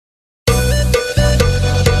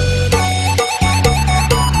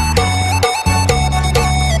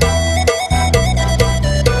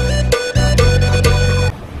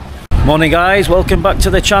Morning guys, welcome back to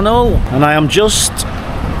the channel, and I am just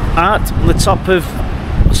at the top of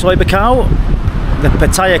Soi Buakhao, the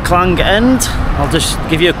Pattaya Klang end. I'll just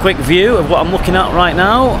give you a quick view of what I'm looking at right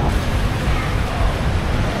now.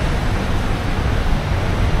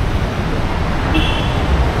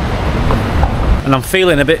 And I'm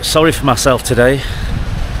feeling a bit sorry for myself today.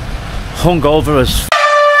 Hungover as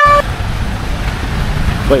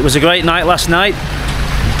but it was a great night last night.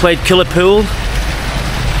 Played killer pool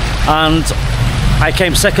and I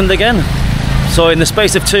came second again. So in the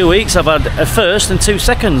space of 2 weeks I've had a first and 2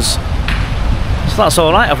 seconds. So that's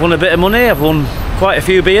alright. I've won a bit of money, I've won quite a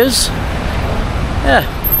few beers. Yeah,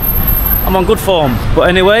 I'm on good form. But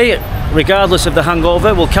anyway, regardless of the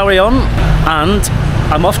hangover, we'll carry on, and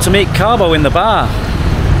I'm off to meet Carbo in the bar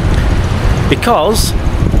because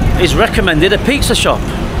he's recommended a pizza shop,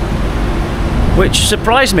 which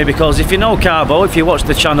surprised me because if you know Carbo, if you watch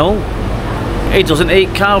the channel, he doesn't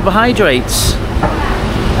eat carbohydrates.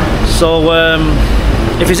 So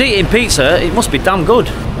if he's eating pizza, it must be damn good.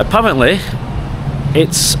 Apparently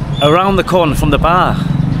it's around the corner from the bar.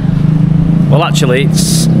 Well, actually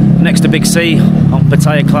it's next to Big C on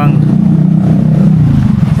Pattaya Klang.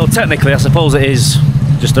 So technically I suppose it is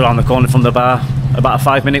just around the corner from the bar, about a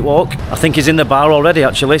 5-minute walk. I think he's in the bar already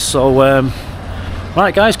actually. So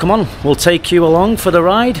right guys, come on, we'll take you along for the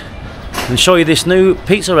ride and show you this new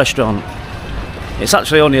pizza restaurant. It's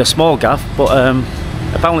actually only a small gaff, but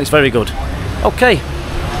apparently it's very good. Okay,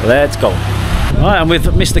 let's go. Right, I'm with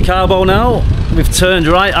Mr. Carbo now. We've turned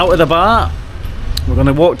right out of the bar. We're going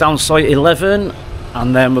to walk down Soi 11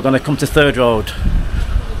 and then we're going to come to Third Road.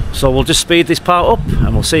 So we'll just speed this part up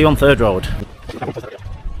and we'll see you on Third Road.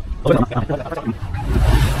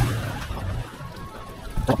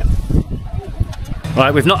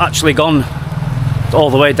 Right, we've not actually gone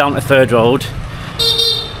all the way down to Third Road.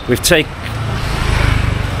 We've taken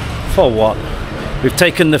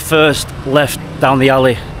the first left down the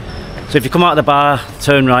alley. So if you come out of the bar,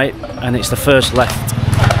 turn right, and it's the first left,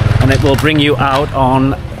 and it will bring you out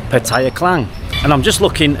on Pattaya Klang. And I'm just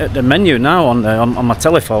looking at the menu now on my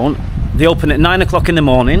telephone. They open at 9 o'clock in the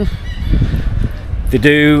morning. They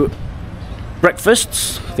do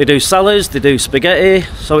breakfasts, they do salads, they do spaghetti.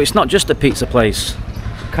 So it's not just a pizza place.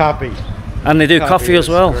 Coffee. And they do coffee as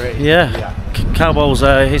well. Yeah. Carbo's,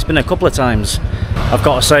 he's been a couple of times. I've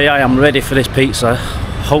got to say I am ready for this pizza.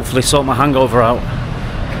 Hopefully sort my hangover out.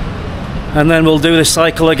 And then we'll do this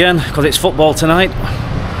cycle again because it's football tonight.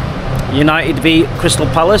 United v Crystal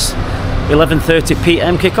Palace, 11:30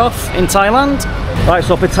 PM kickoff in Thailand. Right,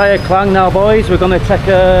 so Pattaya Klang now boys. We're going to take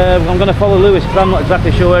I'm going to follow Lewis because I'm not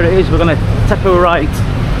exactly sure where it is. We're going to take a right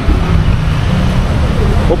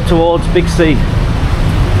up towards Big C.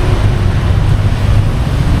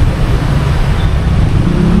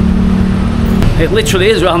 It literally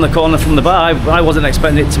is around the corner from the bar. I wasn't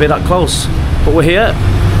expecting it to be that close, but we're here.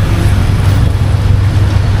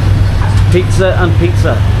 Pizza and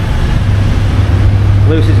pizza.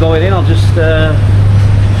 Lewis is going in. I'll just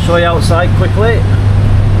show you outside quickly.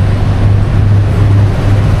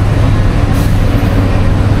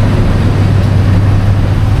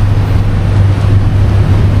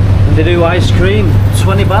 And they do ice cream,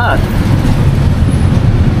 20 baht.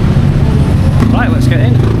 Right, let's get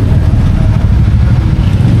in.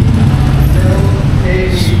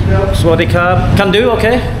 Swadikab. Can do,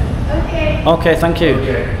 okay? Okay. Okay, thank you.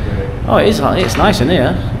 Okay. Oh, it's nice in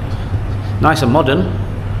here. Nice and modern.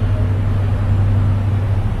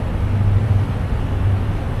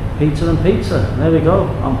 Pizza and pizza. There we go.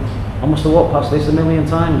 I must have walked past this a million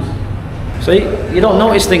times. So you don't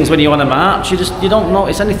notice things when you're on a march. You don't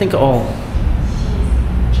notice anything at all.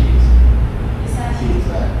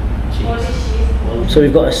 So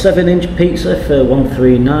we've got a 7-inch pizza for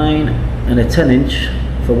 139 and a 10-inch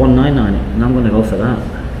for 199, and I'm going to go for that.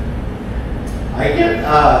 I get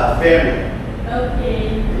family.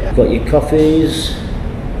 Okay. Yeah. Got your coffees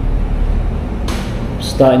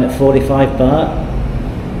starting at 45 baht.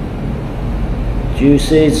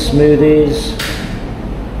 Juices, smoothies,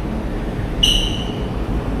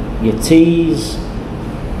 your teas,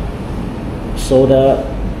 soda,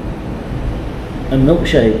 and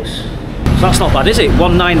milkshakes. So that's not bad, is it?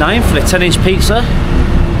 199 for a 10-inch pizza.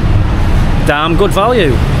 Damn good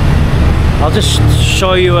value. I'll just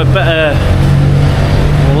show you a better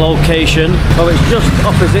location. So it's just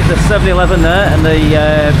opposite the 7-Eleven there and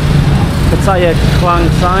the Pattaya Klang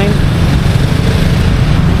sign.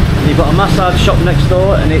 You've got a massage shop next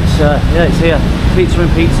door, and it's yeah, it's here. Pizza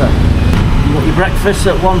and pizza. You've got your breakfast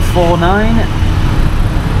at 149.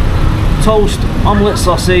 Toast, omelette,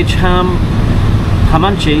 sausage, ham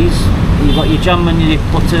and cheese. You've got your jam and your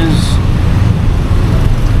butters,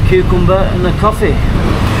 cucumber and the coffee.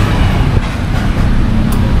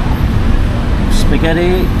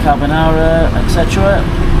 Spaghetti, carbonara, etc.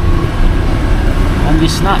 And your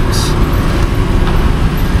snacks.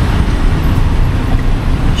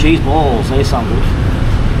 Cheese balls, they sound good.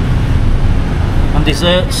 And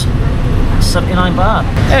desserts, 79 baht.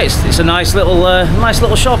 Yeah, it's a nice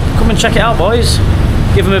little shop. Come and check it out, boys.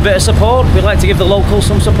 Give them a bit of support. We'd like to give the locals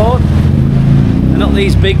some support. And not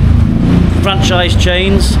these big franchise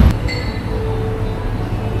chains.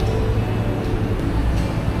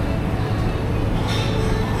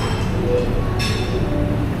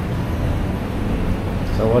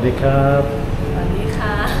 Sawadee-ka.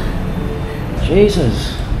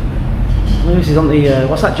 Jesus. Lewis is on the,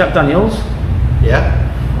 what's that, Jack Daniels? Yeah.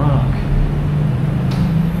 Fuck.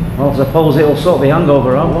 Well, I suppose it'll sort the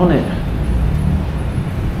hangover out, won't it?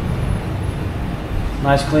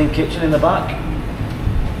 Nice clean kitchen in the back.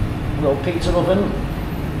 Little pizza oven.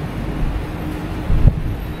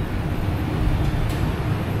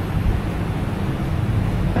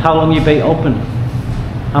 How long you been open?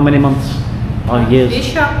 How many months? Or years? This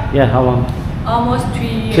shop? Yeah, how long? Almost 3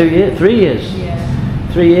 years. 2 years? 3 years? Yeah.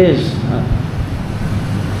 3 years.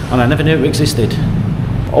 And I never knew it existed.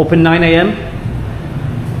 Open 9 AM?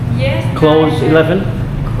 Yes. Close 11?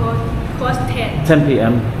 Close 10. 10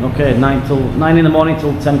 PM. Okay, 9 in the morning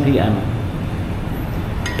till 10 PM.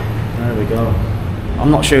 There we go. I'm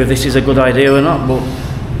not sure if this is a good idea or not, but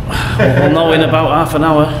we'll know in about half an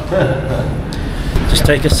hour. Just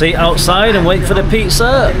take a seat outside and wait for the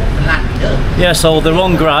pizza. Yeah, so they're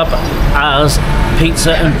on Grab as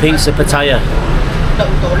Pizza and Pizza Pattaya.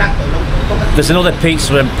 There's another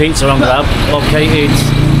pizza and pizza on Grab located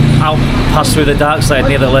out past through the dark side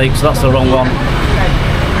near the lake, so that's the wrong one.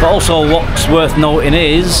 But also what's worth noting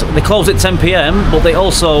is they close at 10 PM, but they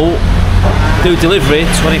also do delivery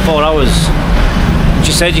 24 hours.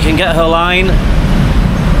 She said you can get her line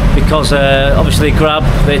because obviously Grab,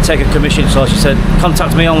 they take a commission, so she said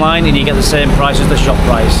contact me online and you get the same price as the shop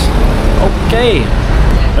price. Okay.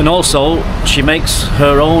 And also she makes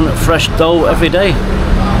her own fresh dough every day,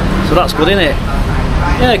 so that's good, isn't it?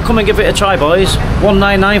 Yeah, come and give it a try, boys.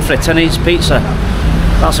 199 for a 10-inch pizza.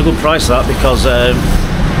 That's a good price, that, because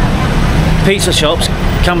pizza shops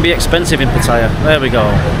can be expensive in Pattaya. There we go.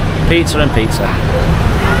 Pizza and pizza.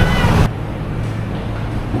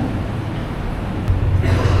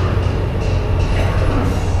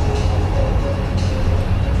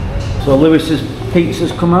 So Lewis's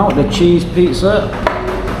pizza's come out, the cheese pizza,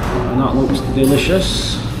 and that looks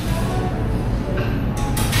delicious.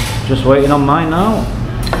 Just waiting on mine now.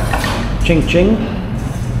 Ching ching.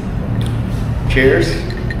 Cheers.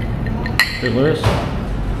 Cheers, Lewis.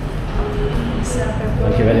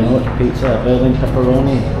 Thank you very much. Pizza, Berlin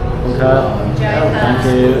pepperoni. Okay. Thank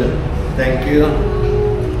you. Thank you.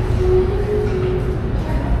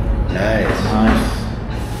 Nice. Nice.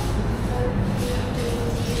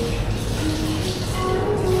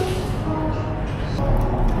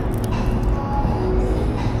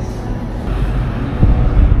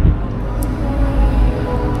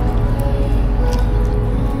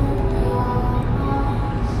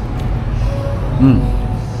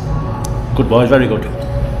 Good, boys, very good.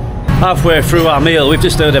 Halfway through our meal, we've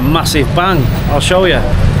just heard a massive bang. I'll show you.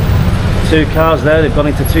 2 cars there, they've gone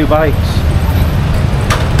into 2 bikes.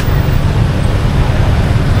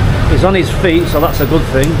 He's on his feet, so that's a good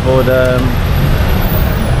thing, but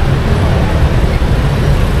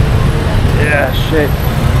yeah, shit.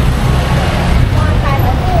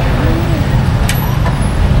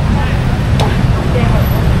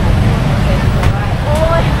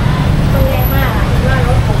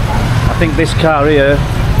 I think this car here,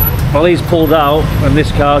 well, he's pulled out and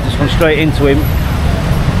this car just gone straight into him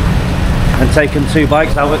and taken 2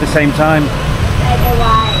 bikes out at the same time.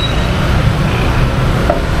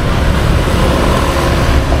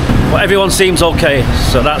 But everyone seems okay,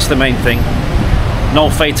 so that's the main thing.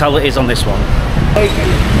 No fatalities on this one.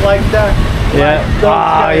 Like that. Yeah.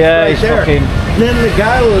 Like yeah, right he's there. fucking. Then the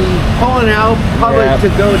guy was pulling out probably Yeah. to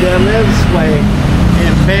go down this way,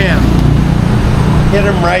 and bam, hit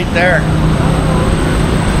him right there.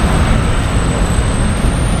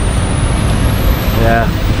 Yeah.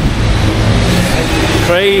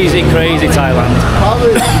 Crazy, crazy Thailand.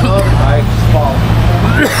 Probably the motorbike's fault.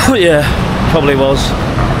 Yeah, probably was.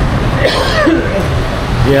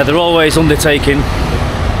 Yeah, they're always undertaking.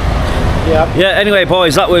 Yep. Yeah, anyway,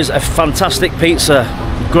 boys, that was a fantastic pizza.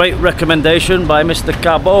 Great recommendation by Mr.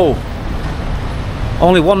 Cabo.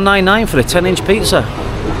 Only $199 for a 10-inch pizza.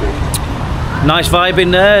 Nice vibe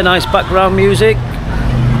in there, nice background music.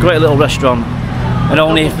 Great little restaurant. And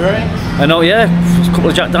only, Drinks. I know, yeah, a couple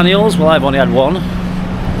of Jack Daniels. Well, I've only had one.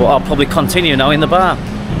 but I'll probably continue now in the bar,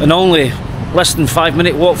 and only less than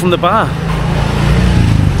 5-minute walk from the bar.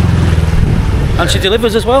 And she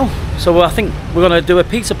delivers as well, so I think we're going to do a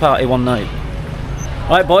pizza party one night.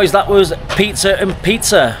 Right boys, that was Pizza and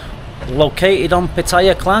Pizza, located on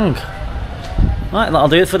Pattaya Klang. Right, that'll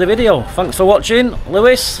do it for the video. Thanks for watching,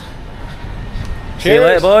 Lewis. Cheers. See you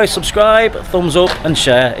later boys, subscribe, thumbs up and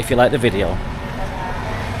share if you like the video.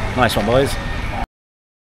 Nice one boys.